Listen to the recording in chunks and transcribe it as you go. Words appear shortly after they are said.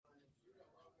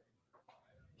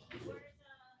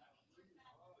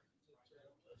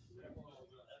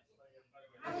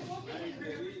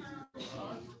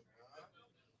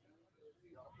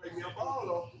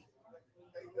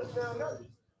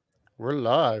We're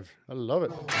live. I love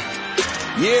it.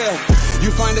 Yeah, you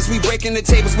find us, we breaking the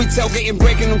tables, we tailgating,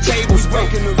 breaking them tables.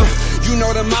 You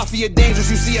know the mafia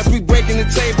dangerous, you see us, we breaking the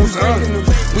tables.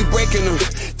 We breaking them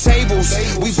tables,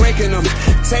 we breaking them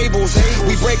tables,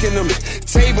 we breaking them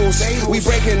tables, we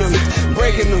breaking them,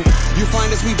 breaking them. You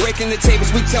find us, we breaking the tables,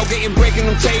 we tailgating, breaking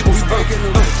them tables.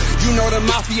 You know the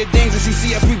mafia dangerous, you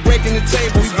see us, we breaking the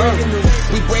tables.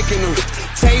 We breaking them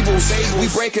tables, we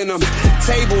breaking them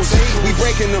tables, we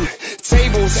breaking them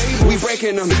tables, we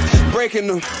breaking them,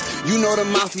 breaking them. You know the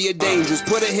mafia dangerous.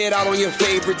 Put a hit out on your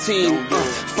favorite team.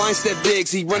 Fine Step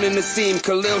Diggs, he running the seam.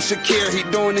 Khalil Shakir, he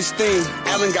doing his thing.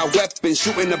 Allen got weapons,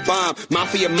 shooting the bomb.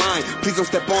 Mafia mine, please don't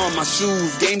step on my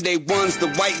shoes. Game day ones, the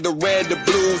white, the red, the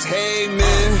blues. Hey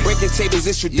man, breaking tables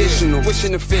is traditional.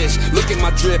 Wishing the fish, look at my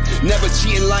drip. Never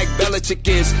cheating like Belichick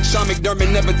is. Sean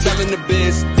McDermott never telling the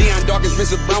biz. Deion Dawkins,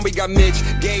 Vincent Brown, we got Mitch.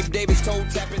 Gabe Davis, toe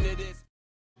tapping it is.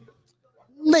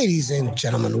 Ladies and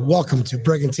gentlemen, welcome to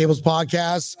Breaking Tables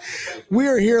Podcast. We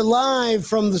are here live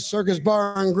from the Circus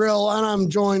Bar and Grill, and I'm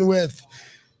joined with,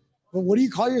 what do you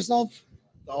call yourself?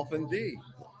 Dolphin D.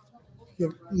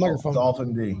 Your microphone.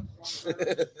 Dolphin D.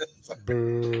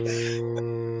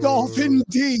 Dolphin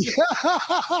D.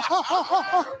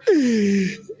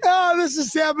 Oh, this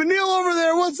is Sam and Neil over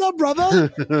there. What's up,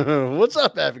 brother? What's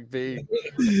up, Epic B?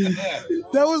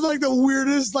 That was like the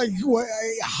weirdest. Like,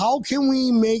 how can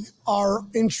we make our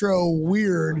intro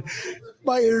weird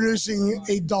by introducing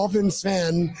a Dolphins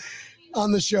fan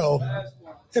on the show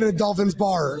in a Dolphins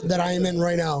bar that I am in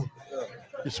right now?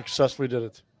 You successfully did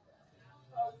it.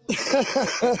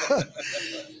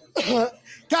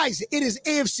 Guys, it is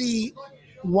AFC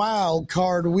Wild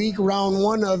Card Week, round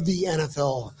one of the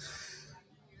NFL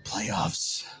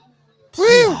playoffs.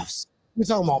 We're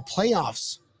talking about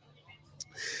playoffs.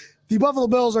 The Buffalo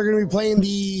Bills are going to be playing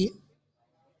the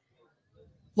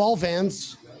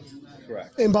Dolphins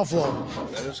in Buffalo.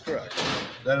 That is correct.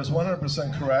 That is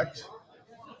 100% correct.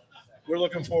 We're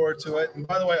looking forward to it. And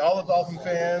by the way, all the Dolphin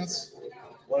fans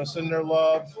want to send their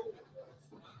love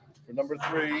for number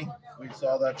 3. We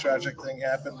saw that tragic thing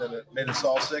happen, and it made us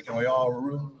all sick, and we all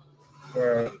root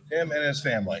for him and his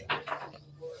family.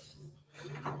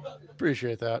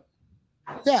 Appreciate that.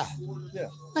 Yeah. Yeah.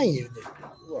 Thank you.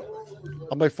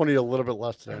 I'll make fun of you a little bit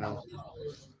less today now.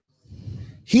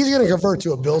 He's going to convert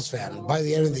to a Bills fan by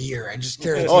the end of the year. I just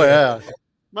guarantee. Oh, yeah.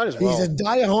 Might as well. He's a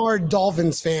diehard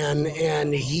Dolphins fan,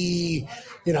 and he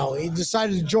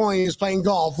decided to join. He was playing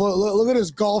golf. Look at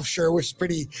his golf shirt, which is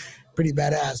pretty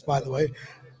badass, by the way.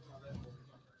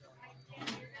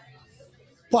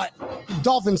 But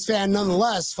Dolphins fan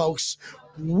nonetheless, folks.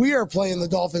 We are playing the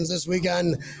Dolphins this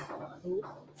weekend.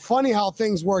 Funny how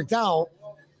things worked out.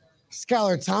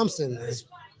 Skylar Thompson is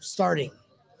starting.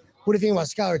 What do you think about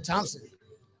Skylar Thompson?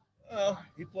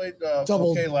 He played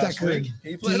okay last week.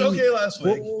 He played okay last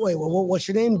week. Wait, what's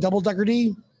your name? Double Decker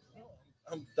D?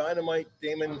 I'm Dynamite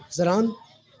Damon. Is that on?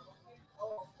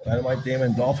 Dynamite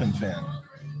Damon Dolphin fan.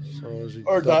 So is he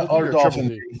Or double Dolphin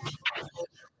D? D.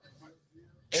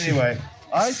 Anyway,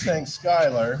 I think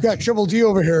Skylar. Got Triple D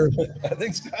over here. I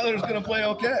think Skylar's going to play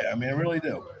okay. I mean, I really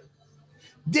do.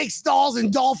 Dick Stalls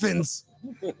and Dolphins.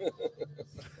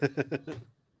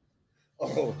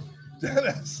 Oh,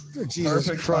 Dennis. Jesus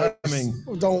Perfect Christ. timing.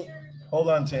 Don't. Hold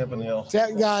on, Tampa Neil.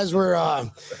 Guys, we're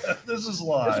This is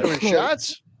live. Doing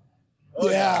shots? Oh,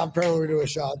 yeah, apparently we're doing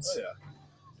shots. Oh,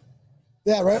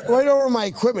 Yeah, right over my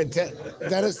equipment.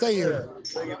 Dennis, thank you. yeah.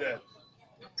 Take it in.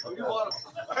 See you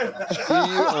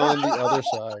on the other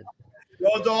side.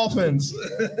 Go Dolphins.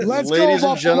 Let's Ladies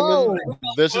go, and gentlemen,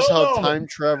 Buffalo. this is how time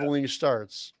traveling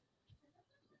starts.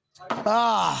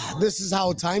 This is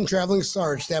how time traveling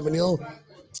starts, Davanil.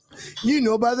 You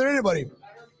know better than anybody.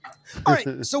 All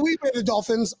right, so we play the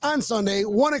Dolphins on Sunday,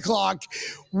 1 o'clock.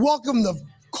 Welcome the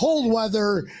cold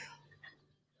weather.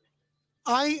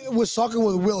 I was talking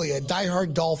with Willie, a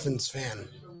diehard Dolphins fan,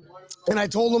 and I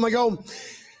told him, I go,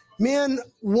 man,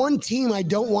 one team I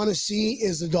don't want to see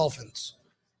is the Dolphins.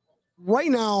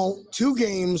 Right now, 2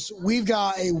 games, we've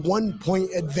got a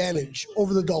 1-point advantage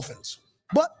over the Dolphins.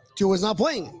 But Tua's not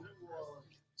playing.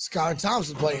 Skylar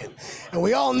Thompson playing. And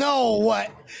we all know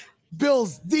what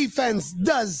Bill's defense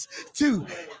does to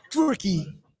rookie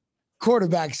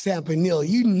quarterback Tampa Neil.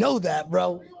 You know that,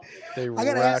 bro. They I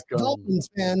got to ask the Dolphins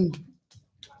fan,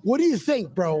 what do you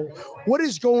think, bro? What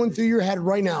is going through your head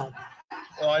right now?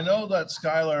 Well, I know that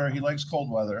Skylar, he likes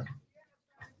cold weather.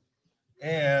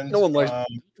 And no one likes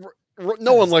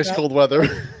cold weather.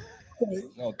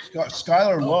 No,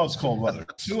 Skylar loves cold weather.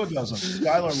 Tua doesn't.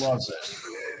 Skylar loves it.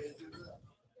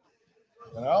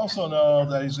 And I also know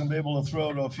that he's going to be able to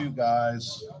throw to a few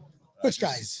guys. Which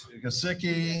guys?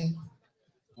 Gesicki,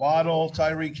 Waddle,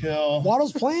 Tyreek Hill.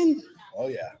 Waddle's playing? Oh,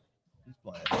 yeah. He's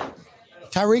playing.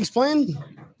 Tyreek's playing?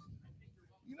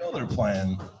 You know they're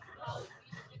playing.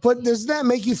 But does that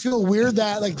make you feel weird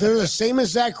that like they're the same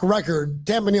exact record?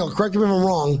 Tampa Neal, correct me if I'm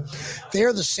wrong. They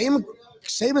are the same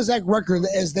exact record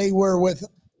as they were with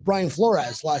Brian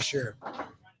Flores last year.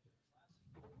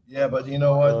 Yeah, but you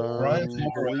know what? Brian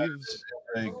Flores is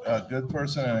a good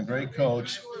person and a great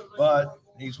coach, but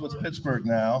he's with Pittsburgh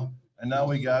now, and now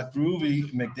we got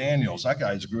Groovy McDaniels. That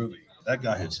guy's groovy. That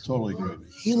guy is totally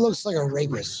groovy. He looks like a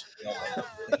rapist.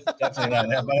 Definitely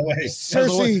not. By the way,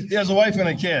 Cersei. he has a wife and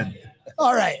a kid.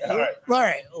 All right.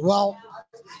 Well,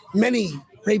 many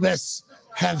rapists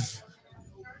have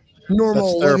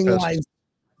normal living lives.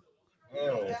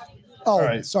 Oh,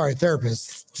 right. Sorry,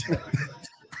 therapist.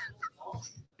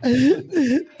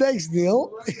 Thanks,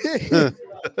 Neil.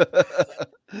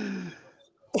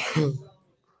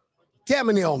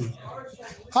 Tampa Neil,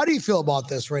 how do you feel about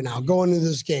this right now? Going into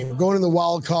this game, going in the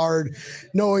wild card,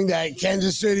 knowing that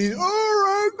Kansas City, all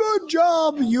right, good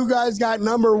job. You guys got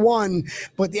number one.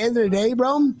 But at the end of the day,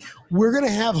 bro, we're going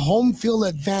to have home field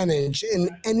advantage in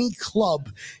any club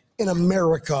in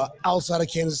America outside of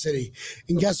Kansas City.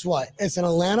 And guess what? It's in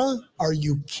Atlanta. Are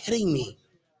you kidding me?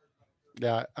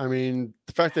 Yeah, I mean,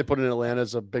 the fact they put it in Atlanta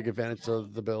is a big advantage to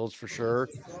the Bills for sure.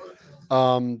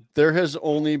 There has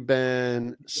only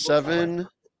been 7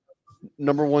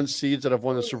 number one seeds that have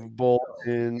won the Super Bowl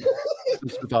since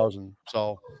 2000.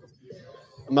 So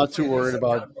I'm not too worried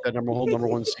about that whole number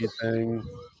one seed thing.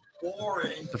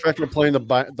 The fact they're playing the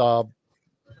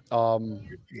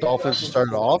Dolphins to start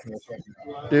it off,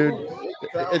 dude,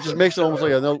 it just makes it almost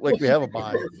like we have a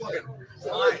bye.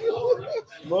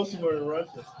 Most of them are in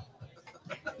Russia.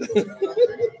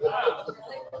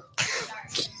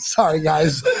 Sorry,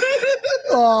 guys.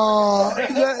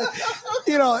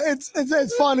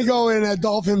 It's fun to go in a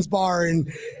Dolphins bar and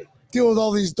deal with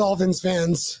all these Dolphins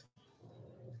fans.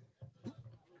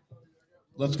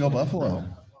 Let's go Buffalo.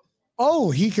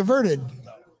 Oh, he converted.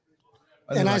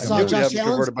 And I saw Josh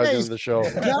Allen's by the end of the show.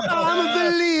 I'm a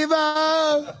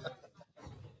believer.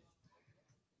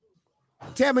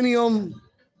 Tampa Neal,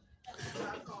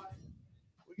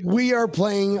 we are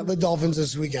playing the Dolphins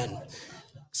this weekend.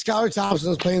 Skylar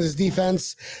Thompson is playing this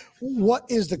defense. What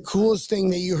is the coolest thing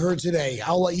that you heard today?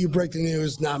 I'll let you break the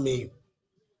news, not me.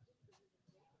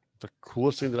 The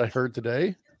coolest thing that I heard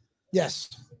today? Yes.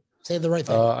 Say the right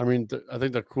thing. I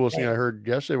think the coolest thing I heard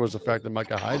yesterday was the fact that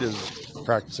Micah Hyde is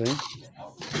practicing.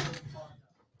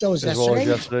 That was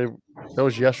yesterday? That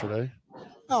was yesterday.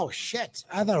 Oh, shit.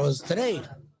 I thought it was today.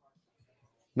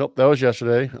 Nope, that was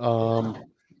yesterday.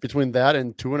 Between that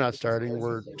and Tua not starting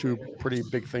were two pretty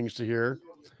big things to hear.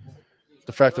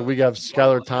 The fact that we have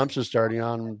Skylar Thompson starting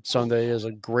on Sunday is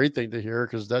a great thing to hear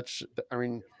because that's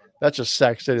just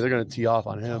Sac City. They're going to tee off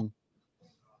on him.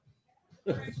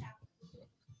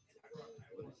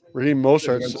 Raheem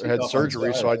Mostert had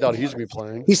surgery, so I doubt he's going to be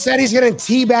playing. He said he's going to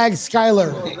teabag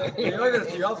Skylar.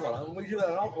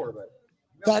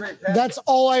 That's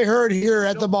all I heard here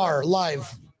at the bar,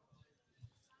 live.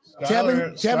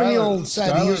 Tampa Neal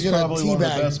said he was going to probably one of the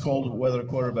teabag. best cold weather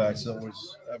quarterbacks that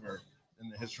was ever in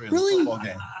the history of Really? the football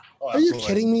game. Oh, Are you absolutely.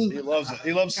 kidding me? He loves it.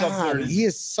 He loves sub God, 30s. he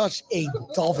is such a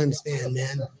Dolphins fan,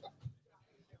 man.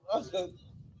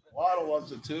 Waddle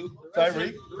loves it too.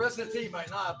 Tyreek. The rest of the team might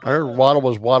not. I heard Waddle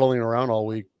was waddling around all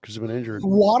week because he's been injured.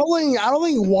 Waddling? I don't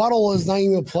think Waddle is not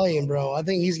even playing, bro. I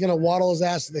think he's going to waddle his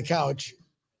ass to the couch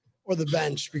or the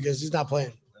bench because he's not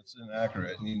playing. That's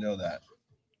inaccurate, and you know that.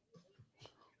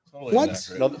 Totally What?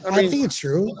 inaccurate. I think it's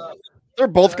true. They're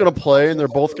both going to play and they're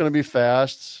both going to be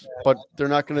fast, but they're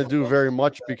not going to do very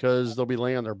much because they'll be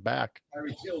laying on their back.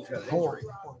 Hold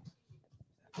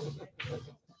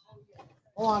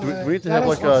on, Do we need to have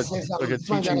like a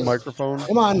teaching microphone?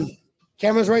 Come on.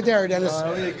 Camera's right there, Dennis.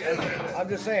 I'm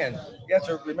just saying. You have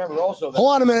to remember also that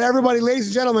Hold on a minute, everybody. Ladies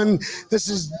and gentlemen, this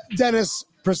is Dennis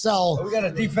Purcell. we got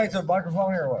a defective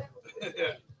microphone here or what?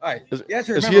 All right. Is You have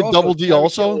to he remember a double also D Tyreek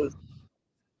also? Hill is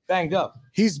banged up.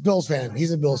 He's a Bills fan.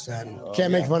 He's a Bills fan.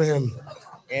 Can't make fun of him.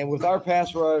 And with our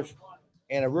pass rush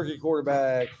and a rookie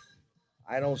quarterback,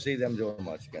 I don't see them doing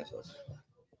much against us.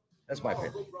 That's my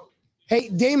opinion. Hey,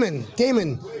 Damon,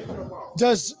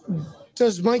 does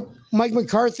Mike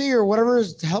McCarthy or whatever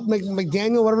his help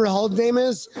McDaniel, whatever the hell his name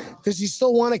is, does he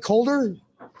still want it colder?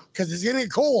 Because it's gonna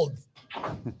get cold.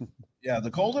 Yeah, the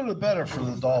colder the better for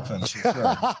the Dolphins. For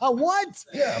sure. What?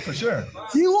 Yeah, for sure.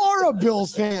 You are a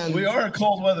Bills fan. We are a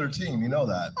cold weather team. You know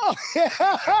that.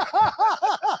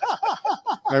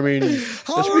 I mean,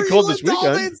 How it's are pretty cold you this a weekend.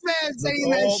 Dolphins fan saying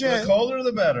that shit? The colder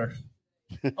the better.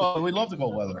 Oh, we love the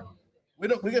cold weather.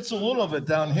 we get so little of it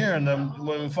down here, and then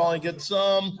when we finally get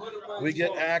some, we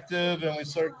get active and we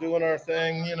start doing our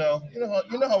thing. You know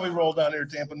how we roll down here,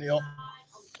 Tampa Neal.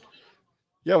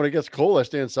 Yeah, when it gets cold, I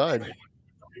stay inside.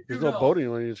 There's no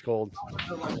boating when it gets cold. Like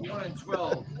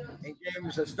 1-12 in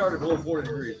games that started below 40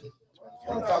 degrees.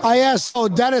 I asked,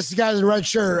 Dennis, the guy in the red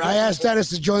shirt. I asked Dennis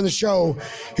to join the show.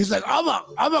 He's like, I'm not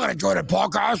going to join the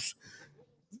podcast.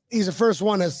 He's the first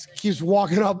one that keeps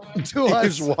walking up to us.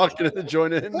 He's walking in to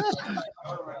join in.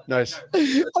 Nice.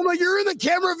 I'm like, you're in the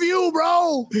camera view,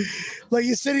 bro. Like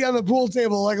he's sitting on the pool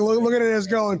table, like looking at us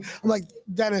going. I'm like,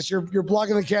 Dennis, you're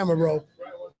blocking the camera, bro.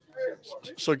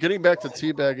 So getting back to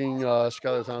teabagging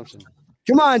Skylar Thompson.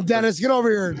 Come on, Dennis, get over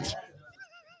here.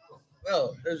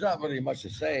 Well, there's not really much to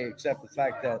say except the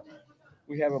fact that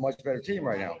we have a much better team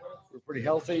right now. We're pretty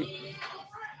healthy.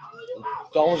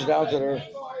 Dolphins are down to their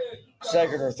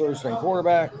second or third string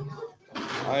quarterback.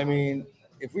 I mean,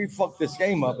 if we fuck this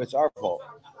game up, it's our fault.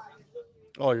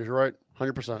 Oh, you're right.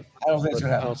 100%. I don't think it's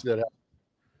going to I don't happen. see that happen.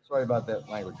 Sorry about that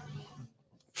language.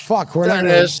 Fuck, we're not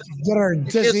Dennis, going to get our You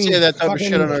Disney. can't say that type of fucking-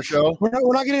 shit on our show. We're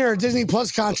not getting our Disney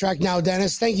Plus contract now,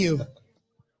 Dennis. Thank you.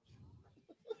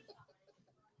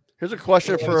 Here's a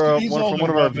question for He's one old of and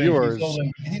our grumpy. viewers.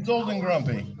 He's old and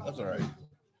grumpy. That's all right.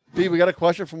 B, we got a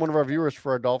question from one of our viewers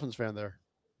for our Dolphins fan there.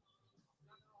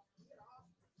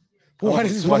 Why Oh,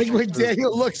 does Mike question.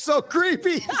 McDaniel look so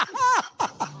creepy?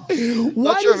 Why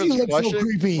Not sure does if he it's a look so question,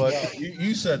 creepy? but-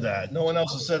 You said that. No one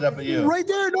else has said that but you. Right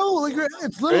there, no, like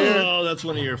it's literally Oh, that's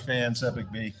one of your fans, Epic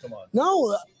B. Come on.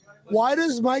 no. Why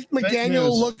does Mike McDaniel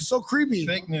news. look so creepy?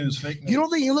 Fake news. Fake news. You don't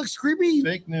think he looks creepy?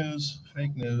 Fake news.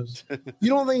 Fake news. You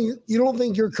don't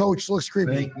think your coach looks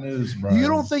creepy? Fake news, bro. You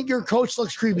don't think your coach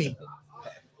looks creepy?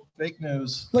 Fake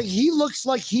news. Like he looks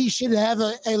like he should have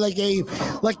a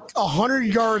 100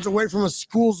 yards away from a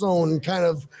school zone kind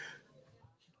of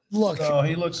look. No,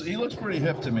 he looks pretty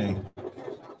hip to me.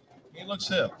 He looks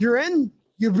hip. You're in.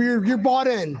 You're bought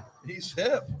in. He's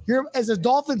hip. You're as a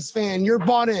Dolphins fan. You're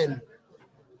bought in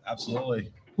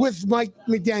Absolutely. with Mike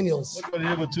McDaniel's. Look what he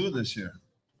did with Tua this year.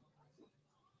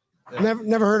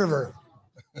 Never heard of her.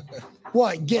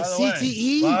 What? Get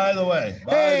CTE? By the way.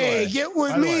 Hey, get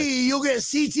with By the me. way. You'll get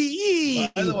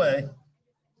CTE. By the way,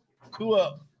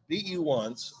 Tua beat you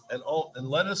once and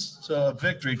led us to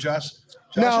victory. Josh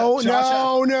No.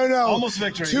 almost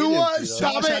victory. He Tua, didn't.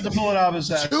 stop Josh had to it. pull it out of his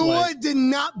ass. Tua did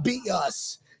not beat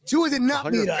us. Tua did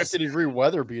not beat us. 150-degree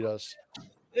weather beat us.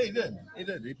 Yeah, he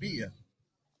did. He beat you.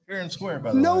 Fair and square,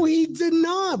 by the way. No, he did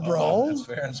not, Oh, bro. that's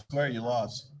fair and square. You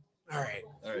lost. All right.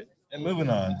 All right. And moving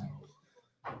on.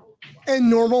 And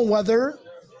normal weather,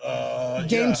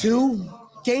 game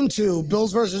Yeah. two,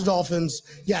 Bills versus Dolphins.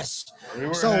 Yes. We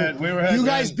were So ahead. you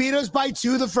guys beat us by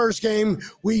 2 the first game.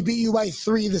 We beat you by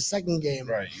 3 the second game.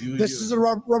 Right. This is a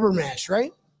rubber match,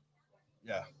 right?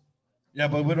 Yeah. Yeah,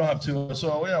 but we don't have Tua.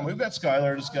 So, yeah, we've got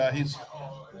Skylar, this guy. He's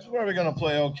probably going to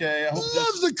play okay. I hope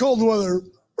Loves the cold weather.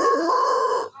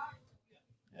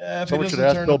 Yeah, if Someone he should doesn't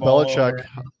ask turn Bill the ball Belichick.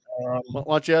 over. Why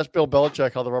don't you ask Bill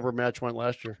Belichick how the rubber match went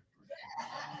last year?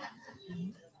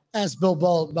 Ask Bill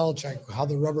Belichick how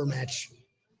the rubber match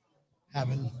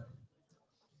happened.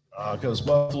 Because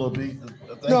Buffalo beat.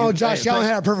 No, Josh Allen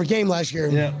had a perfect game last year.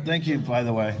 Yeah, thank you, by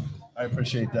the way. I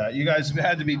appreciate that. You guys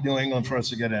had to be New England for us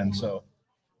to get in, so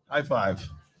high five.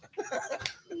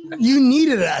 You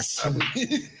needed us.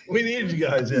 We needed you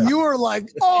guys, yeah. You were like,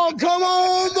 oh, come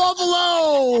on,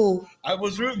 Buffalo. I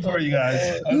was rooting for you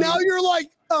guys. Now you're like,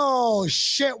 oh,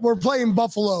 shit, we're playing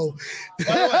Buffalo. By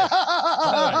the way,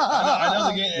 I know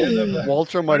the game ended up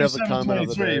Walter might have the comment of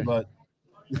the 27-23, day. but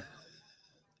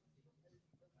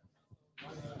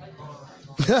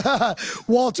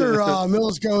Walter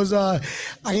Mills goes, I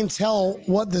can tell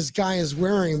what this guy is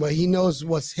wearing, but he knows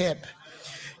what's hip.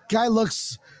 Guy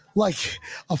looks like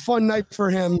a fun night for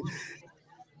him.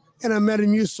 And I met a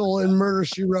Metamucil in Murder,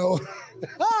 She Wrote.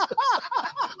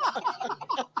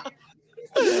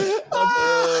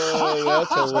 Oh,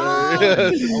 that's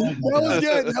hilarious. That was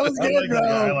good. That was good, bro.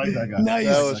 I like that guy. Nice.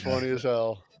 That was funny as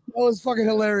hell. That was fucking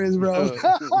hilarious, bro.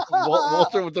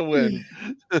 Walter with the win.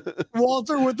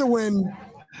 Walter with the win.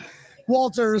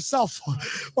 Walter,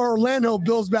 Orlando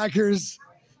Bills backers.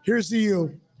 Here's to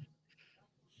you.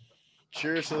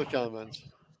 Cheers to the comments.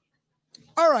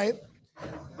 All right.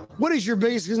 What is your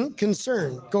biggest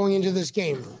concern going into this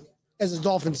game as a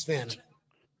Dolphins fan?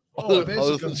 Oh, Other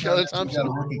basically, than we Skylar got Thompson.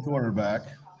 a rookie quarterback,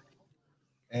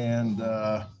 and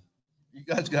you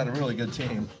guys got a really good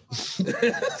team. So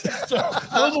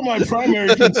those are my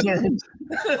primary concerns.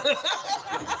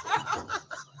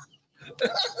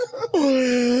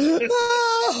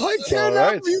 I cannot.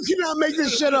 right. You cannot make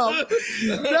this shit up.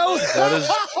 That is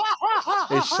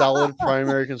a solid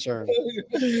primary concern.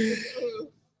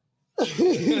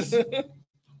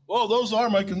 Well, those are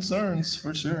my concerns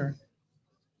for sure.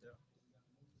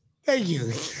 Thank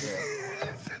you.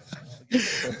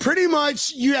 Pretty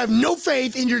much, you have no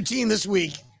faith in your team this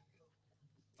week.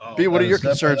 B, what are your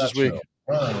That is concerns definitely this week?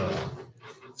 not true. No.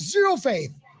 Zero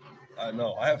faith. I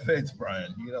know. I have faith,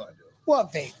 Brian. You know I do.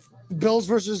 What faith? Bills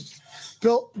versus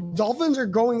Dolphins are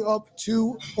going up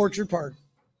to Orchard Park.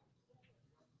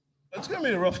 It's gonna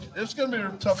be it's gonna be a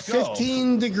tough go.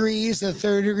 15 degrees to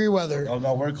 30-degree weather. Oh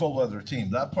no, we're a cold weather team.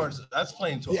 That's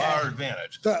playing to our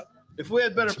advantage. If we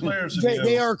had better players,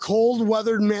 They are cold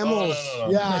weathered mammals.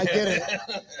 No. Yeah, I get it.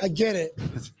 I get it.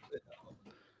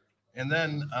 And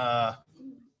then my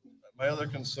other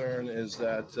concern is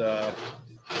that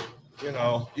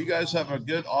you guys have a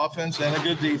good offense and a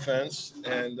good defense,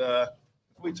 and if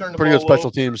we turn the Pretty ball good special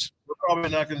over, teams. we're probably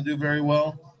not going to do very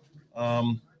well.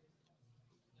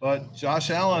 But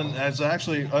Josh Allen is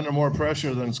actually under more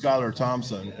pressure than Skylar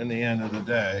Thompson in the end of the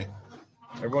day.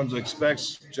 Everyone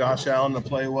expects Josh Allen to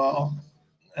play well,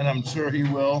 and I'm sure he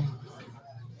will.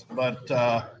 But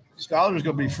Skylar's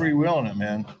going to be freewheeling it,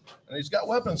 man. And he's got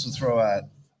weapons to throw at.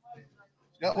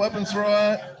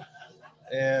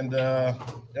 And the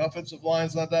offensive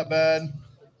line's not that bad.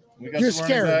 We got You're some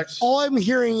running scared. backs. All I'm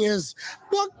hearing is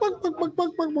I'm a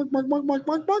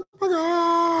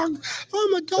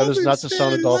Dolphins That is not the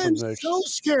sound a fan. dolphin I'm makes. so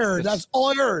scared. That's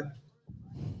all I heard.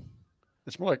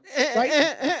 It's more like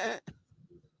Right?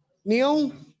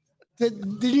 Neil,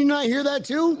 did you not hear that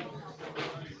too?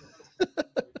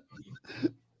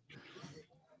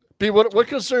 B, what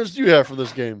concerns do you have for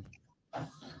this game?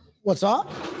 What's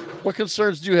up? What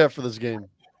concerns do you have for this game?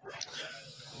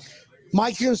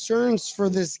 My concerns for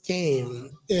this game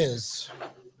is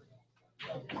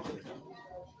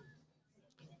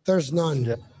there's none.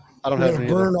 Yeah, I don't We're have gonna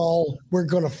any burn either. all. We're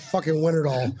gonna fucking win it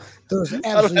all. There's don't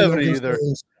absolutely have no any either.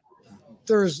 concerns.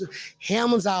 There's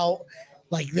Hammond's out.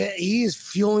 Like he's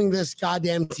fueling this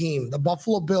goddamn team. The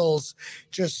Buffalo Bills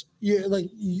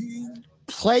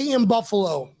play in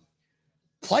Buffalo.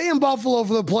 Play in Buffalo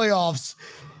for the playoffs.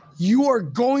 You are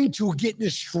going to get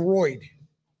destroyed.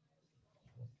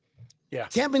 Yeah.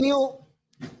 Tampa Neal,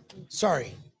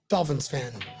 sorry, Dolphins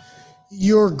fan.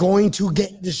 You're going to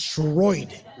get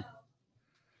destroyed.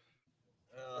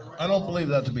 I don't believe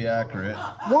that to be accurate.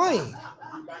 Why?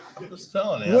 I'm just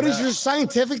telling you. What is your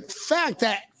scientific fact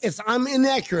that I'm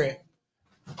inaccurate?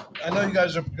 I know you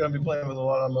guys are going to be playing with a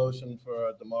lot of emotion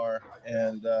for DeMar,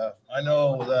 and I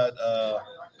know that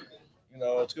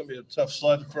it's going to be a tough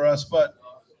sled for us. But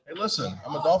hey, listen,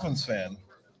 I'm a Dolphins fan,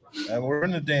 and we're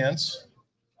in the dance,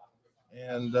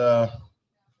 and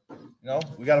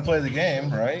we got to play the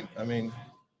game, right? I mean,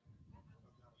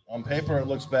 on paper it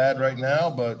looks bad right now,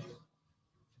 but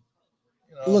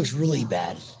It looks really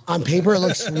bad. On paper, it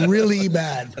looks really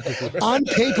bad. On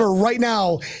paper, right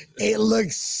now, it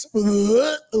looks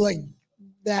like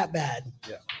that bad.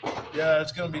 Yeah,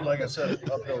 it's going to be, like I said,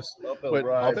 uphill Wait,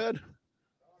 ride. how bad?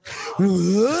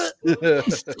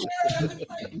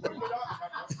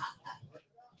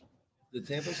 Did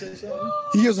Tampa say something?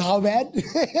 He goes, how bad?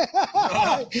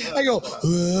 I go,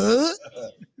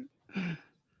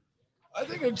 I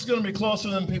think it's going to be closer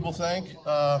than people think.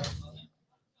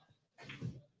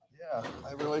 Yeah,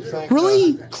 I really think.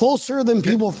 really closer than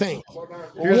people think.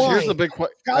 Here's the big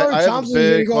question. Skylar I have a Thompson's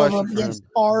big going to go up question for him. against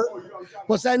our.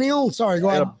 What's that, Neil? Sorry, go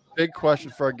I ahead. got a big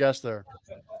question for our guest there.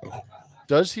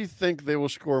 Does he think they will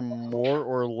score more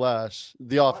or less,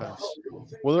 the offense?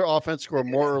 Will their offense score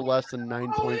more or less than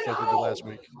 9 points like they did last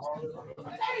week?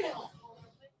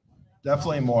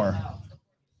 Definitely more.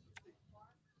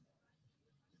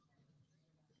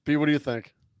 B, what do you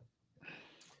think?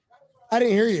 I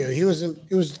didn't hear you. He was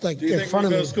like Do you in think front we're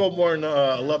of going me. to score more than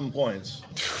 11 points?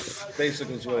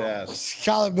 Basically, is what I asked.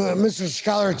 Mr.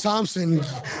 Skylar Thompson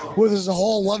with his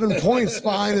whole 11 points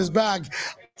behind his back.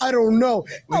 I don't know.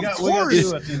 We got course,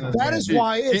 two at the end of the that game. is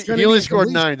why it's He going to be. only scored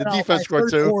at least 9. The out defense by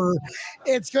scored third 2. quarter.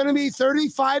 It's going to be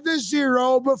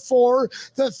 35-0 before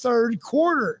the third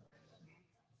quarter.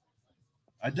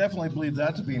 I definitely believe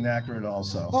that to be inaccurate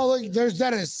also. Oh, look, there's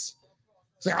Dennis.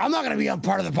 It's like, I'm not going to be a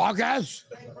part of the podcast.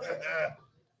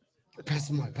 Pass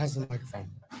the microphone.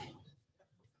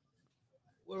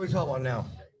 What are we talking about now?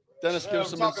 Dennis, give us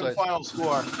some insight. Final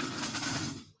score.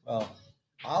 Well,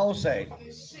 I'll say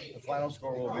the final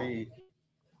score will be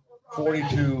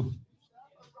 42-17.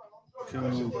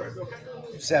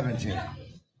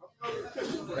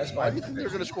 That's Why my do you think they're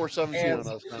going to score 17 on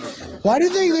us, Dennis? Why do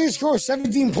you think they score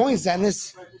 17 points,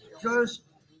 Dennis? because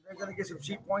They're gonna get some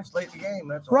cheap points late in the game.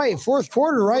 That's all. Right, fourth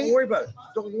quarter, right? Don't worry about it.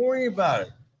 Don't worry about it.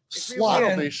 If we Slot.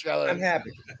 win, I'm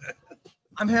happy.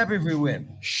 I'm happy if we win.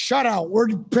 Shutout. We're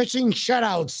pitching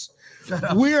shutouts.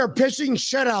 We are pitching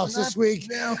shutouts this week.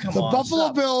 The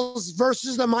Buffalo Bills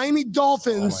versus the Miami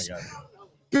Dolphins. Oh my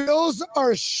God. Bills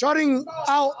are shutting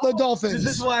out the Dolphins.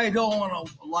 This is why I don't want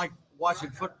to like watching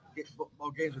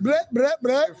football games. Bleh, bleh,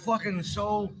 bleh. They're fucking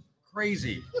so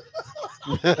crazy.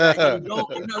 You're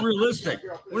not realistic.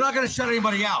 We're not going to shut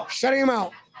anybody out. Shutting them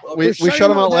out. We shut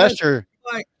them out last year.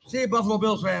 Like, see, Buffalo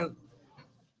Bills fan.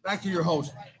 Back to your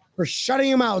host. We're shutting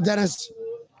them out, Dennis.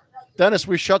 Dennis,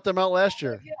 we shut them out last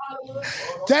year.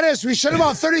 Dennis, we shut them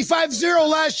out 35-0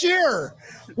 last year.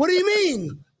 What do you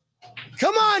mean?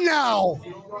 Come on now. All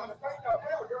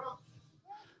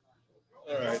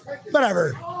right.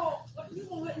 Whatever.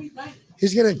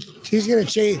 He's gonna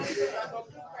change.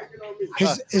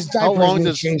 His diaper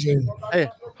is changing. Hey,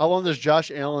 how long does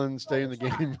Josh Allen stay in the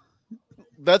game?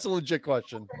 That's a legit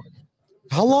question.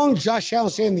 How long Josh Allen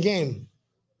stay in the game?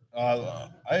 I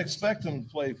expect him to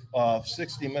play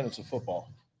 60 minutes of football.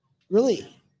 Really?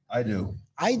 I do.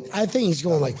 I think he's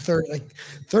going like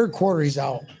third quarter. He's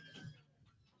out.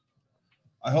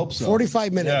 I hope so.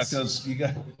 45 minutes. Yeah,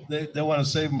 because they want to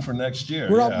save him for next year.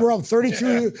 We're up 32.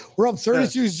 Yeah. We're up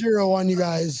 32-0 on you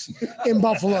guys in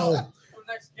Buffalo.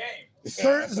 Next game.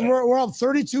 We're up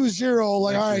 32-0.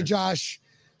 Like, all right, Josh,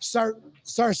 start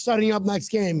studying up next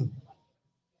game.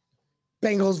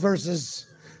 Bengals versus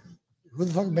who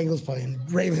the fuck are Bengals playing?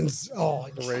 Ravens. Oh,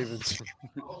 the Ravens.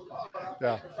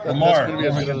 Yeah. Lamar. I'm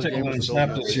going to take him to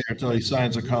snap this year until he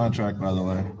signs a contract, by the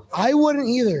way. I wouldn't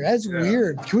either. That's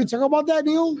weird. Can we talk about that,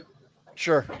 Neil?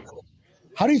 Sure.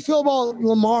 How do you feel about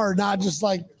Lamar? Not just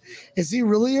like, is he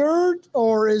really hurt?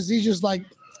 Or is he just like,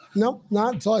 nope,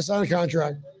 not until I sign a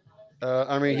contract?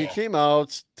 I mean, he came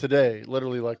out today,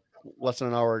 literally like less than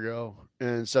an hour ago,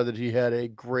 and said that he had a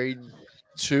grade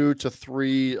 2 to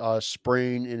 3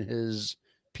 sprain in his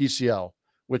PCL,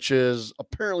 which is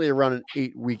apparently around an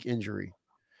 8-week injury.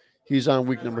 He's on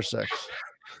week number 6.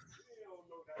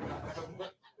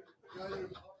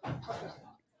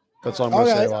 That's all I'm going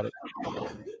to say about it.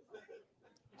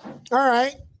 All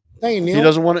right. Thank you, Neil. He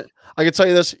doesn't want to. I can tell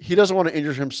you this: he doesn't want to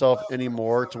injure himself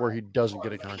anymore to where he doesn't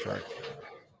get a contract.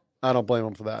 I don't blame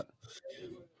him for that.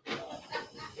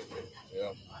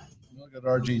 Yeah. Look at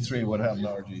RG3. What happened to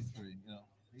RG3?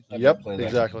 Yep,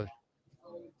 exactly.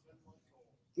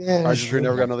 Yeah, RG3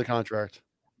 never got another contract.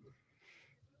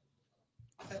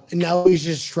 And now he's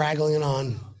just straggling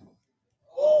on.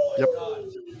 Yep.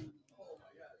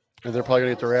 And they're probably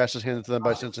going to get their asses handed to them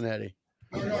by Cincinnati.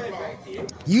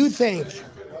 You think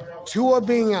Tua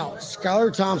being out,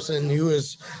 Skylar Thompson, who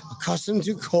is accustomed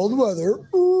to cold weather,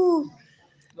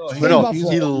 he loves it.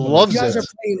 You guys are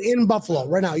playing in Buffalo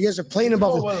right now. You guys are playing in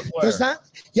Buffalo.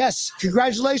 Yes,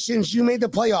 congratulations. You made the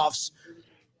playoffs.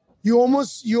 You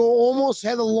almost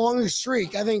had the longest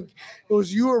streak. I think it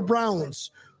was you or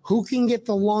Browns. Who can get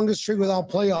the longest streak without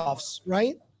playoffs,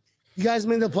 right? You guys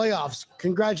made the playoffs.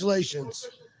 Congratulations.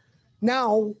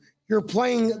 Now you're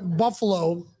playing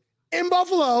Buffalo in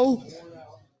Buffalo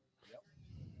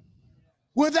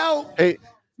without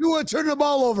Tua turning the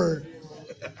ball over.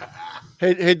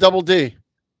 Hey, Double D.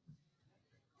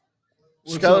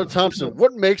 Skylar Thompson,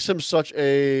 what makes him such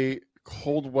a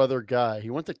cold weather guy?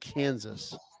 He went to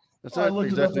Kansas. That's not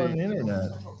exactly on the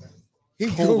internet. He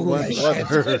Googled it.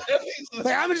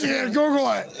 Like, I'm just gonna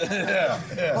Google it.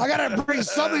 Yeah. I gotta bring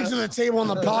something to the table on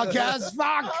the podcast.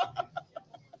 Fuck.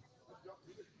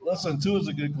 Listen, Tua's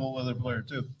a good cold weather player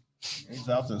too. He's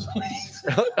out this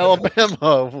week.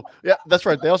 Alabama. Yeah, that's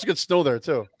right. They also get snow there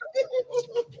too.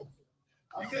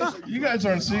 You guys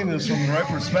aren't seeing this from the right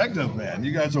perspective, man.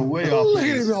 You guys are way off Look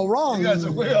at him all wrong. You guys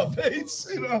are way off base.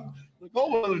 The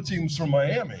cold weather team's from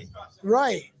Miami.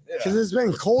 Right. Because it's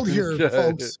been cold here,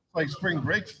 folks. It's like spring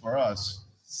break for us.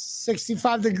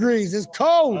 65 degrees. It's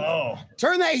cold. Oh.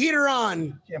 Turn that heater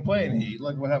on. Can't play in the heat.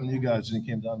 Look what happened to you guys when you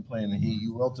came down playing the heat.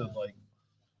 You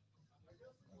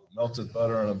melted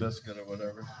butter on a biscuit or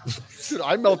whatever. Dude,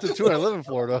 I melted too, and I live in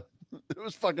Florida. It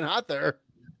was fucking hot there.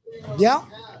 Yeah.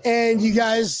 And you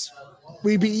guys,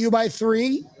 we beat you by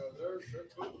 3.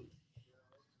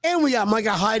 And we got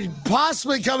Micah Hyde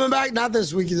possibly coming back. Not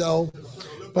this week, though.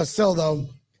 But still, though,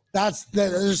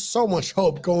 there's so much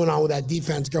hope going on with that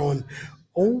defense going,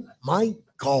 oh, my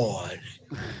God.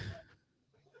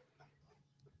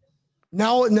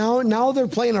 Now they're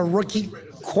playing a rookie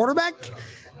quarterback.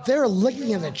 They're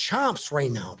licking at the chops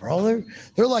right now, bro.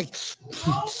 They're like,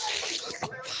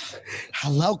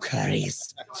 hello,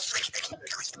 Clarice.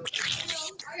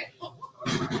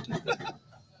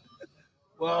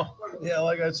 Well, yeah,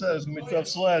 like I said, it's gonna be tough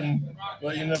sledding,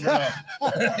 but you never know.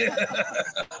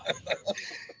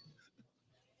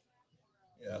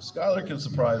 Yeah, Skyler can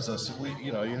surprise us.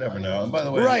 You never know. And by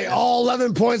the way, Right, all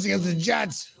 11 points against the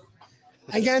Jets,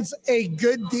 against a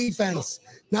good defense.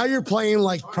 Now you're playing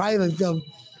like probably the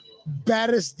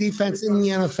baddest defense in the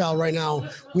NFL right now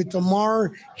with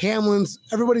DeMar Hamlin's.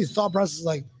 Everybody's thought process is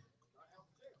like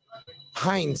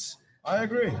Hines. I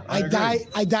agree. I die.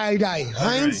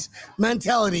 Hines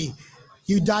mentality.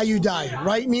 You die.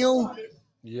 Right, Neil?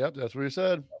 Yep, that's what he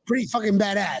said. Pretty fucking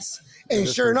badass. And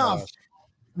sure enough,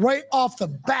 right off the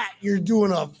bat, you're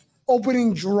doing a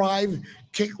opening drive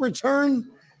kick return.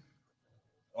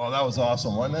 Oh, that was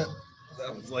awesome, wasn't it?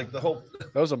 That was like the whole.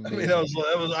 That was amazing. I mean, that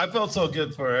was. I felt so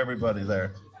good for everybody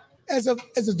there. As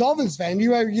a Dolphins fan,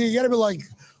 you gotta be like,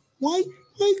 why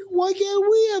can't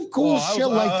we have cool shit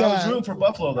like that? I was rooting for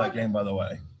Buffalo that game, by the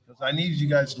way, because I needed you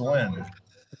guys to win.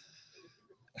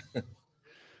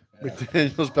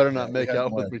 McDaniels better not make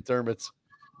out with McDermott's.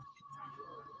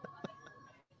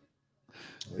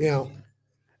 Yeah.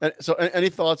 So, any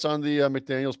thoughts on the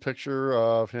McDaniels picture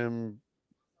of him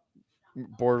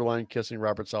borderline kissing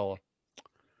Robert Saleh?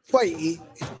 Wait,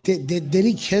 did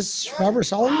he kiss Robert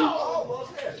Saleh?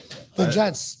 The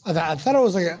Jets. I thought it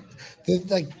was like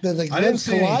the lips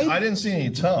collide. I didn't see any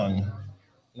tongue.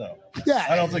 No. Yeah.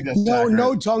 I don't think that's accurate.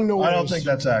 No tongue, no words. I don't think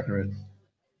that's accurate.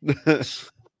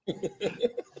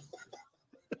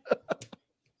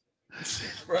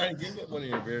 Brian, give me one of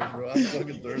your beers, bro. I'm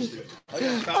fucking thirsty.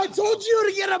 I told you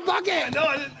to get a bucket. No,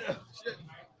 I didn't. Shit.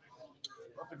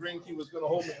 I thought the green tea was going to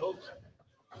hold me.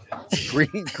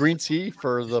 Green tea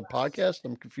for the podcast?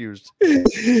 I'm confused.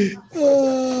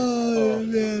 Oh,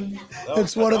 man.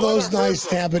 It's one of those nights,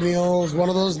 Tampa Neals. One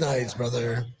of those nights,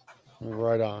 brother.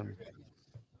 Right on.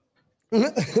 All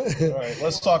right,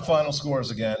 let's talk final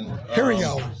scores again. Here we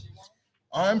go.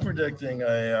 I'm predicting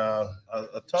a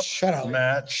tough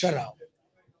match. Shutout.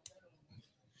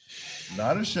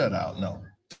 Not a shutout, no.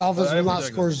 Dolphins will not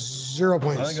score 0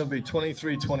 points. I think it'll be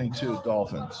 23-22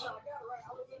 Dolphins.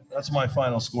 That's my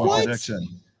final score prediction.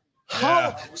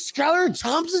 How? Skylar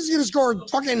Thompson's going to score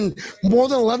fucking more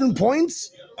than 11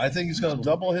 points? I think he's going to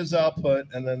double his output,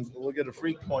 and then we'll get a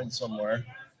freak point somewhere.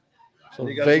 So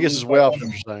Vegas is way off what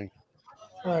you're saying.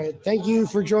 All right. Thank you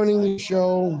for joining the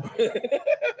show.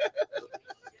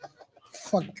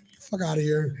 Fuck out of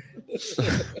here.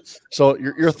 So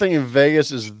you're thinking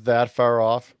Vegas is that far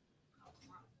off?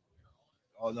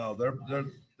 Oh no,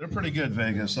 they're pretty good,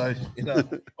 Vegas.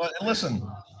 But listen,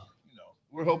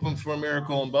 we're hoping for a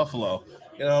miracle in Buffalo.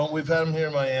 We've had them here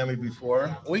in Miami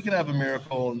before. We can have a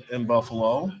miracle in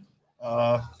Buffalo.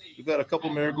 We've had a couple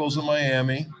miracles in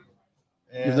Miami.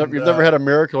 And, you've never had a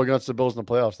miracle against the Bills in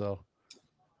the playoffs, though.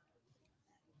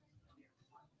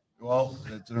 Well,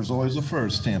 there's always a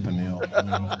first, Tampa Neal. I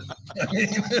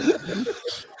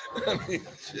mean,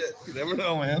 shit, you never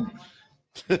know, man.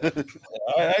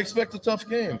 I expect a tough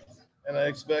game, and I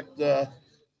expect,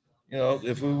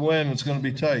 if we win, it's going to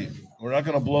be tight. We're not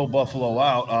going to blow Buffalo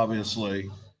out, obviously.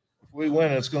 If we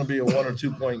win, it's going to be a 1 or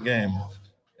 2 point game.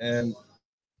 And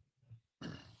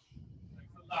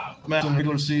in the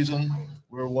regular season,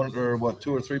 we're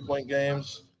 2 or 3 point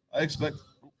games. I expect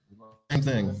the same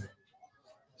thing.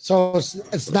 So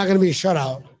it's not going to be a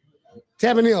shutout.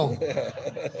 Tampa Neal,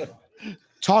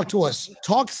 talk to us.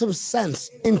 Talk some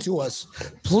sense into us,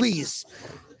 please.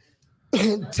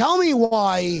 Tell me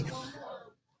why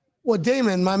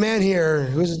Damon, my man here,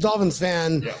 who's a Dolphins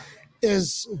fan,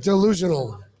 is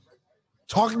delusional.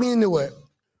 Talk me into it.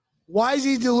 Why is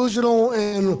he delusional,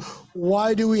 and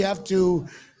why do we have to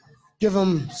give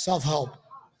him self-help?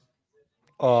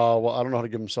 Well, I don't know how to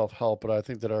give him self-help, but I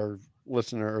think that our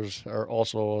listeners are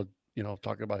also,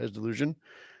 talking about his delusion.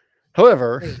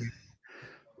 However,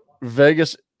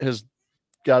 Vegas has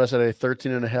got us at a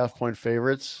 13.5 point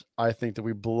favorites. I think that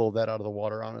we blow that out of the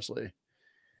water, honestly.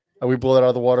 We blow that out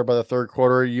of the water by the third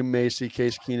quarter. You may see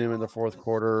Case Keenum in the fourth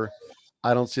quarter.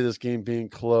 I don't see this game being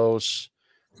close.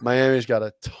 Miami's got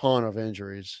a ton of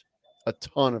injuries. It's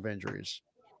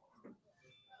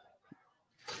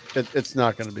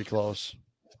not going to be close.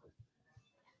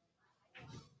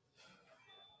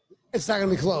 It's not going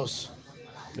to be close.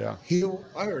 Yeah.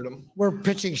 I heard him. We're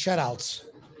pitching shutouts.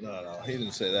 No, he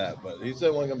didn't say that, but he said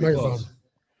it wasn't going to be close.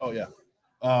 Oh, yeah.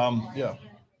 Yeah.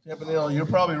 Tampa Neal, you're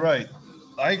probably right.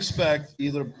 I expect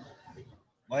either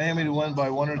Miami to win by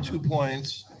 1 or 2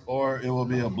 points, or it will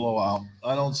be a blowout.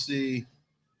 I don't see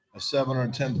a 7 or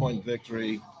 10 point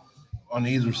victory on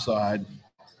either side.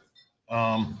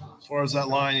 As far as that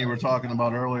line you were talking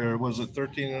about earlier, was it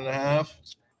 13.5?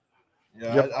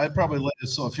 Yeah, yep. I'd probably lay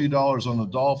a few dollars on the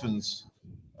Dolphins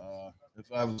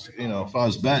if I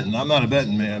was betting. I'm not a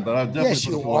betting man, but I definitely. Yes,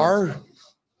 you are.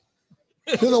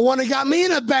 You're the one that got me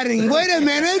in a betting. Wait a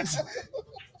minute.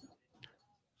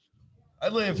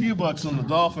 I'd lay a few bucks on the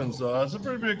Dolphins, though. It's a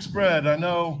pretty big spread. I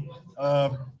know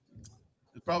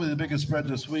it's probably the biggest spread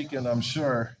this weekend, I'm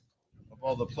sure, of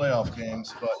all the playoff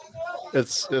games. But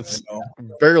it's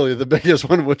barely the biggest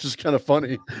one, which is kind of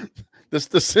funny. The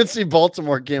Cincy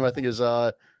Baltimore game, I think, is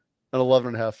an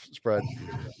 11.5 spread,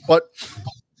 but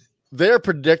they're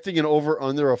predicting an over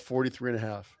under of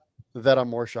 43.5. That I'm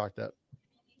more shocked at.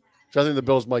 So I think the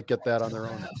Bills might get that on their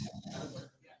own.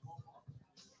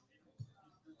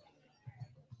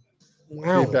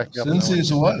 Wow.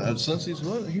 Cincy's what? Cincy's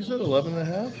what? He's at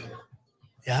 11.5.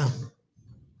 Yeah.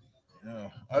 Yeah,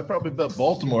 I'd probably bet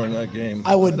Baltimore in that game.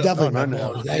 I would definitely bet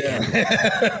Baltimore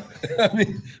that game. I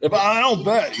mean, if I don't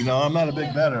bet, I'm not a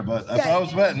big bettor, but if I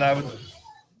was betting, I would.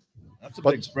 That's a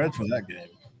big spread for that game.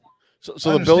 So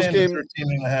the Bills game,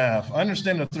 13.5. I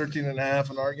understand the 13.5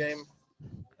 in our game,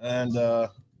 and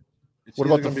what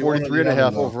about the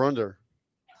 43.5 over under?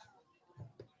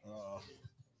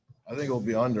 I think it'll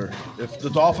be under. If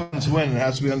the Dolphins win, it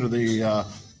has to be under the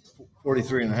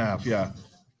 43.5. Yeah.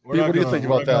 What do you think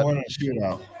about that? Win a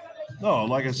shootout. No,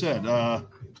 like I said,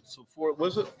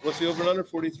 what's the over and under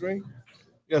 43?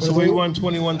 Yeah, so we won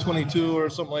 21-22 or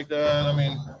something like that. I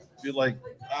mean, I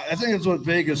think it's what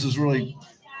Vegas is really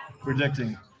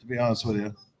predicting, to be honest with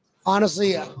you.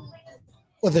 Honestly,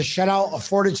 with a shutout of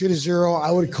 42-0,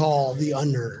 I would call the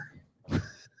under.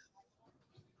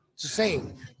 It's the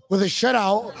same. With a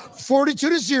shutout,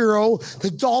 42-0, the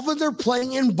Dolphins are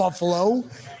playing in Buffalo.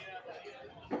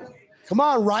 Come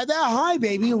on, ride that high,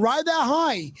 baby. Ride that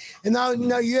high. And now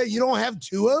you don't have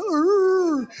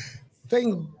Tua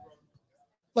thing.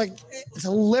 Like, it's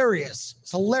hilarious.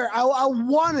 It's hilarious. I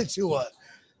wanted Tua,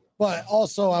 but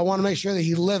also I want to make sure that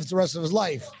he lives the rest of his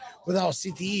life without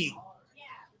CTE.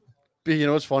 B, you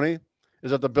know what's funny?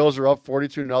 Is that the Bills are up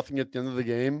 42-0 at the end of the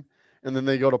game, and then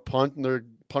they go to punt, and their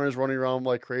punter's running around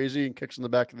like crazy and kicks in the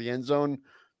back of the end zone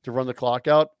to run the clock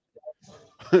out.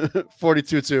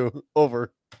 42-2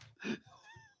 over.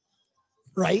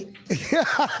 Right?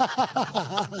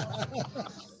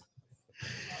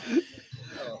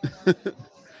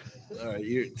 All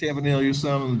right, Tampa Neal, you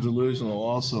sound delusional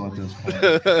also at this point.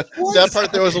 That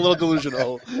part there was a little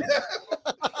delusional.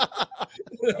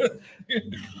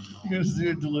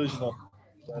 You're delusional.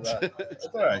 But, it's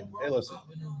all right. Hey, listen.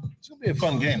 It's going to be a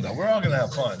fun game, though. We're all going to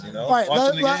have fun, All right,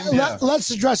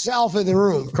 let's address the elephant in the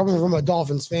room. Coming from a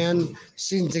Dolphins fan,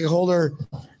 season ticket holder,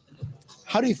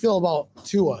 how do you feel about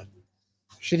Tua?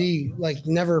 Should he,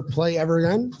 never play ever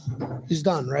again? He's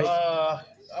done, right? I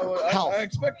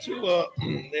expect to.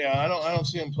 I don't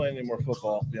see him playing any more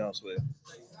football, to be honest with you.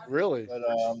 Really?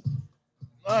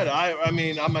 But I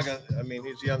mean, I'm not gonna. I mean,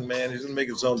 he's a young man. He's gonna make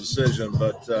his own decision.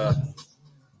 But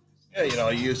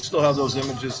you still have those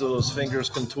images of those fingers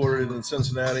contorted in the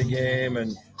Cincinnati game,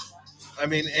 and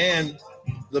and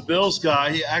the Bills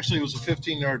guy. He actually was a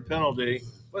 15-yard penalty,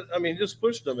 but just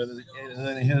pushed him, and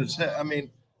then he hit his head.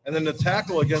 And then the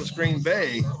tackle against Green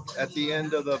Bay at the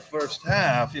end of the first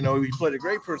half, he played a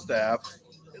great first half.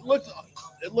 It looked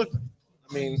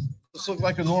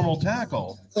like a normal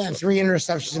tackle. And 3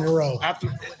 interceptions in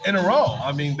a row.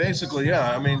 Basically,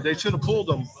 yeah. They should have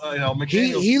pulled him.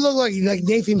 McDaniel. He looked like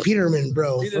Nathan Peterman,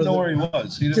 bro. He didn't know where he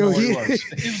was. He's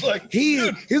like,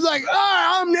 he's like,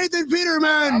 I'm Nathan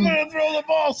Peterman. I'm gonna throw the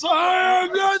ball.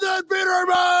 I'm Nathan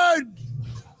Peterman.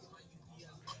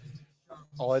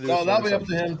 That'll be up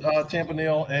to him, Tampa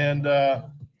Neal, and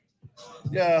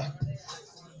you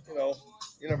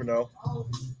never know.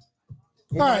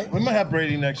 We might have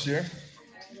Brady next year.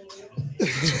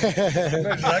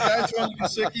 That guy throwing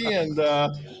Gesicki and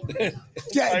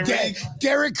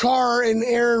Derek Carr and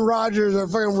Aaron Rodgers are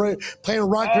fucking playing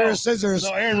rock paper scissors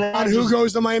on who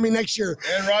goes to Miami next year.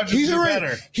 Aaron Rodgers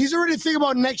he's already thinking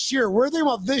about next year. We're thinking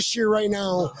about this year right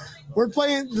now. We're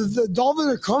playing the Dolphins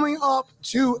are coming up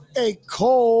to a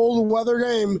cold weather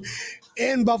game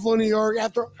in Buffalo, New York.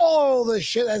 After all the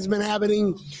shit that's been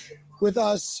happening with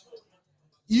us,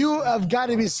 you have got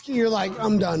to be scared. You're like,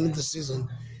 I'm done with the season.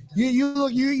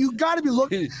 You got to be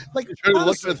looking like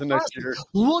honestly, look at the next year.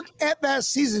 Look at that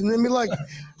season and be like,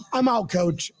 I'm out,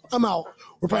 coach. I'm out.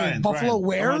 We're playing Buffalo.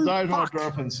 Where? I'm a diehard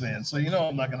Dolphins fan, so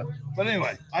I'm not gonna. But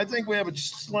anyway, I think we have a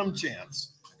slim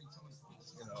chance.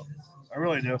 I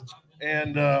really do.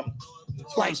 And as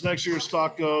far as next year's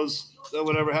stock goes,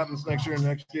 whatever happens next year,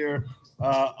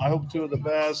 I hope Tua the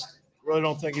best. Really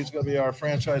don't think he's going to be our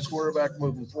franchise quarterback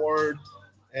moving forward.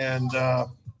 And I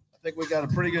think we got a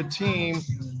pretty good team.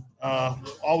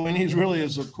 All we need really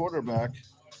is a quarterback.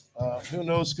 Who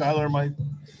knows? Skyler might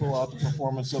pull out the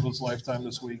performance of his lifetime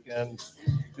this weekend.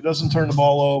 If he doesn't turn the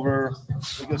ball over,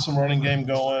 we get some running game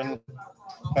going.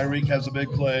 Tyreek has a big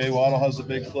play. Waddle has a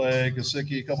big play.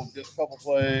 Gesicki a couple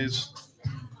plays.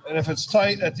 And if it's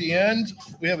tight at the end,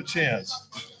 we have a chance.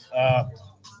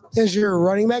 Is your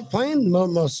running back playing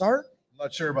Mozart? I'm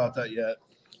not sure about that yet.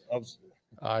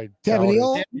 I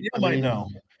Tabanil? You might know.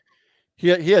 He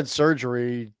had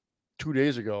surgery 2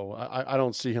 days ago. I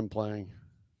don't see him playing.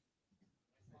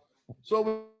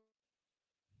 So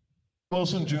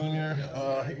Wilson Jr.,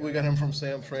 we got him from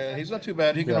San Fran. He's not too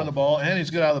bad. He can run the ball, and he's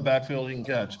good out of the backfield. He can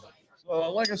catch.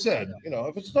 So, like I said,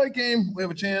 if it's a tight game, we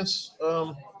have a chance.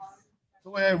 The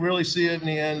way I really see it in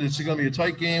the end, it's going to be a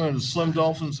tight game and a slim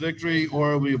Dolphins victory, or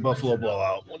it'll be a Buffalo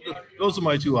blowout. Those are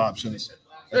my two options.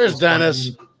 There's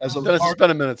Dennis. Dennis, it's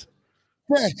been a minute.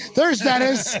 Yeah, there's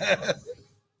Dennis.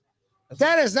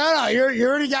 Dennis, no, you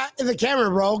already got in the camera,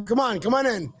 bro. Come on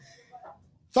in.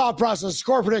 Thought process,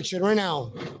 score prediction right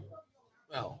now.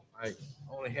 Well, I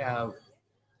only have a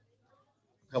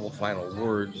couple final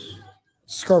words.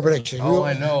 Score prediction. All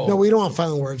I know. No, we don't want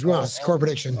final words. We want a score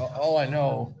prediction. All I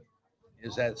know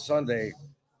is that Sunday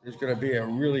there's going to be a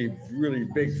really, really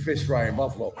big fish fry in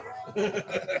Buffalo.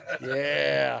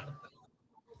 Yeah.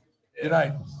 Good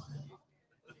night.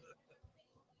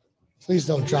 Please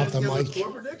don't drop the mic.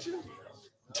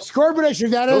 Score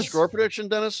prediction, Dennis. No score prediction,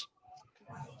 Dennis?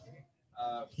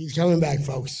 He's coming back,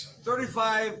 folks.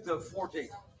 35-14.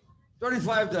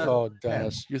 35 to. Oh,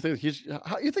 Dennis, you think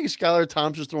Skylar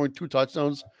Thompson's throwing 2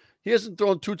 touchdowns? He hasn't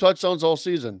thrown 2 touchdowns all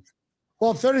season.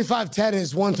 Well, 35-10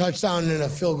 is 1 touchdown and a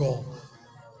field goal.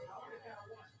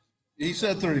 He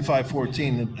said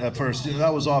 35-14 at first.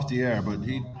 That was off the air, but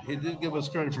he did give us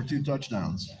credit for 2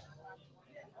 touchdowns.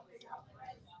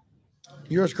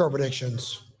 Your score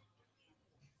predictions.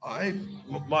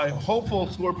 My hopeful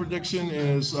score prediction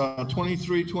is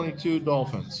 23-22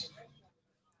 Dolphins.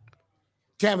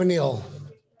 Tabanil.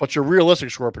 What's your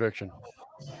realistic score prediction?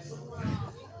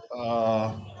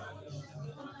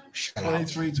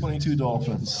 23-22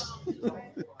 Dolphins.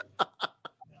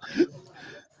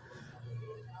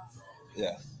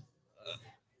 Yeah.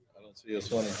 I don't see us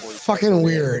winning. Fucking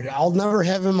weird. I'll never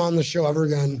have him on the show ever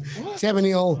again.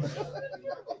 Tabanil,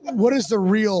 what is the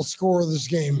real score of this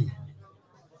game?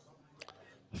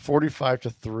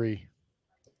 45-3.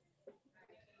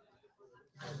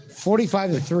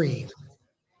 45-3.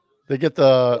 They get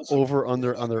the over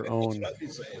under on their own.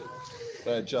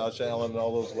 Josh Allen and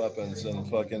all those weapons and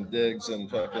fucking Diggs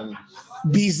and fucking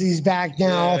Beasley's back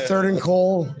now, 3rd and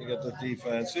Cole. You got the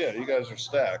defense. Yeah, you guys are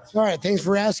stacked. All right, thanks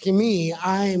for asking me.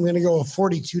 I am going to go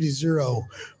 42-0,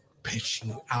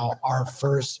 pitching out our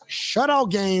first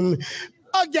shutout game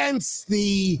against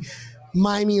the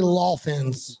Miami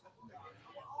Dolphins.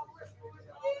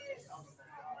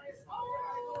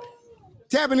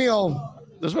 Tabanil.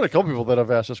 There's been a couple people that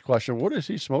have asked this question. What is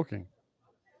he smoking?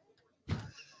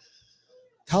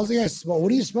 How's the guy smoke?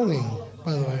 What are you smoking,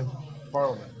 by the way?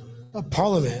 Parliament. A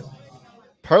Parliament.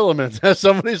 Parliament.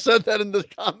 Somebody said that in the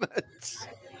comments.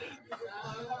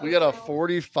 We got a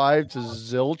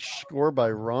 45-0 score by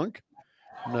Runk.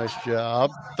 Nice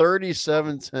job.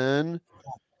 37-10.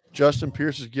 Justin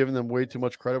Pierce is giving them way too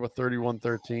much credit with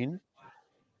 31-13.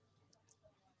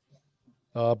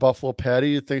 Buffalo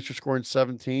Patty thinks you're scoring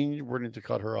 17. We're going to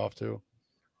cut her off too.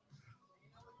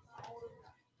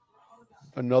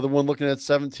 Another one looking at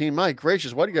 17. My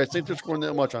gracious, why do you guys think they're scoring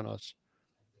that much on us?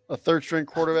 A 3rd string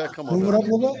quarterback? Come on. Move it up a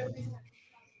little bit.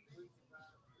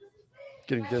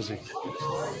 Getting dizzy.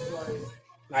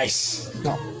 Nice.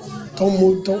 No. Don't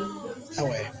move. Don't. That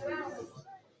way.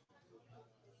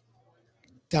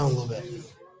 Down a little bit.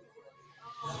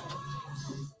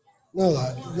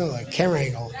 No, camera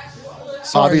angle.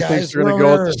 Sorry, Bobby thinks they're going to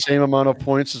go at the same amount of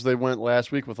points as they went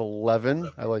last week with 11.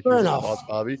 I like your thoughts,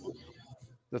 Bobby.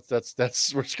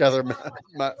 That's where Skyler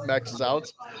maxes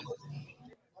out.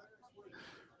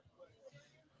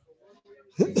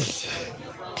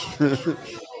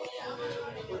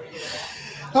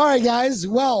 All right, guys.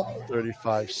 Well,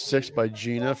 35-6 by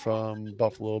Gina from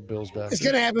Buffalo Bills back. It's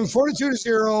going to happen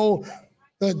 42-0.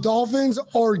 The Dolphins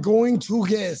are going to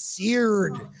get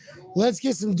seared. Let's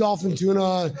get some dolphin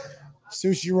tuna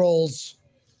sushi rolls.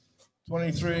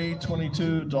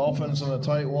 23-22 Dolphins on a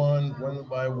tight one, win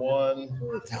by 1.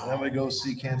 Then we go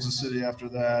see Kansas City after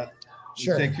that.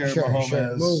 Sure, take care of Mahomes.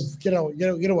 Sure. Move. Get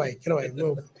away.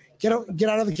 Move. Get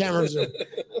out of the camera zoom.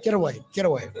 Get away.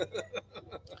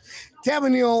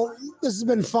 Tabanil, this has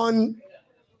been fun.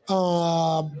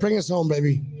 Bring us home,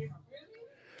 baby.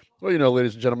 Well,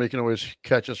 ladies and gentlemen, you can always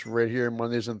catch us right here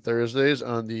Mondays and Thursdays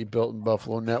on the Built in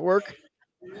Buffalo Network.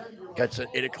 Catch at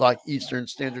 8 o'clock Eastern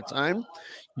Standard Time.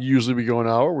 Usually we go an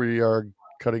hour. We are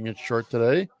cutting it short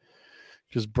today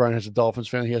because Brian has a Dolphins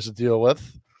fan he has to deal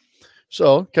with.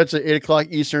 So catch at 8 o'clock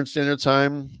Eastern Standard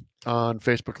Time on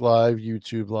Facebook Live,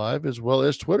 YouTube Live, as well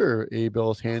as Twitter.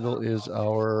 Abel's handle is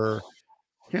our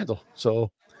handle.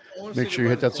 So make sure you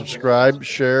hit that subscribe,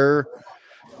 share,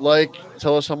 like,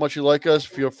 tell us how much you like us.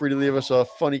 Feel free to leave us a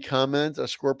funny comment, a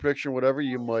score prediction, whatever.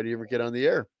 You might even get on the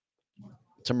air.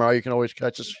 Tomorrow you can always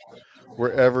catch us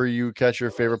wherever you catch your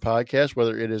favorite podcast,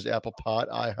 whether it is Apple Pod,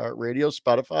 iHeartRadio,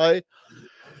 Spotify.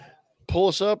 Pull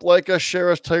us up, like us, share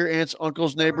us, tell your aunts,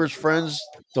 uncles, neighbors, friends.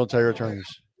 Don't tell your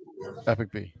attorneys.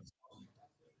 Epic B.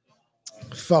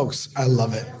 Folks, I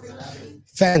love it.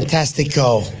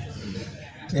 Fantastico.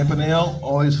 Tampa Nail,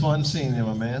 always fun seeing you,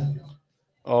 my man.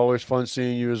 Always fun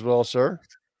seeing you as well, sir.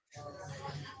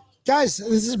 Guys,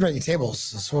 this is Breaking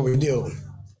Tables. That's what we do.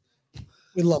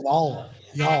 We love all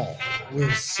y'all.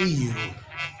 We'll see you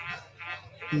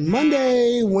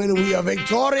Monday when we are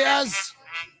victorious.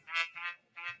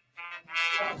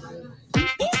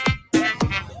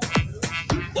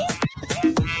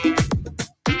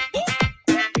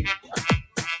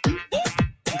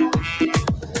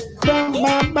 Bum,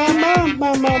 bum, bum, bum,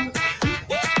 bum, bum.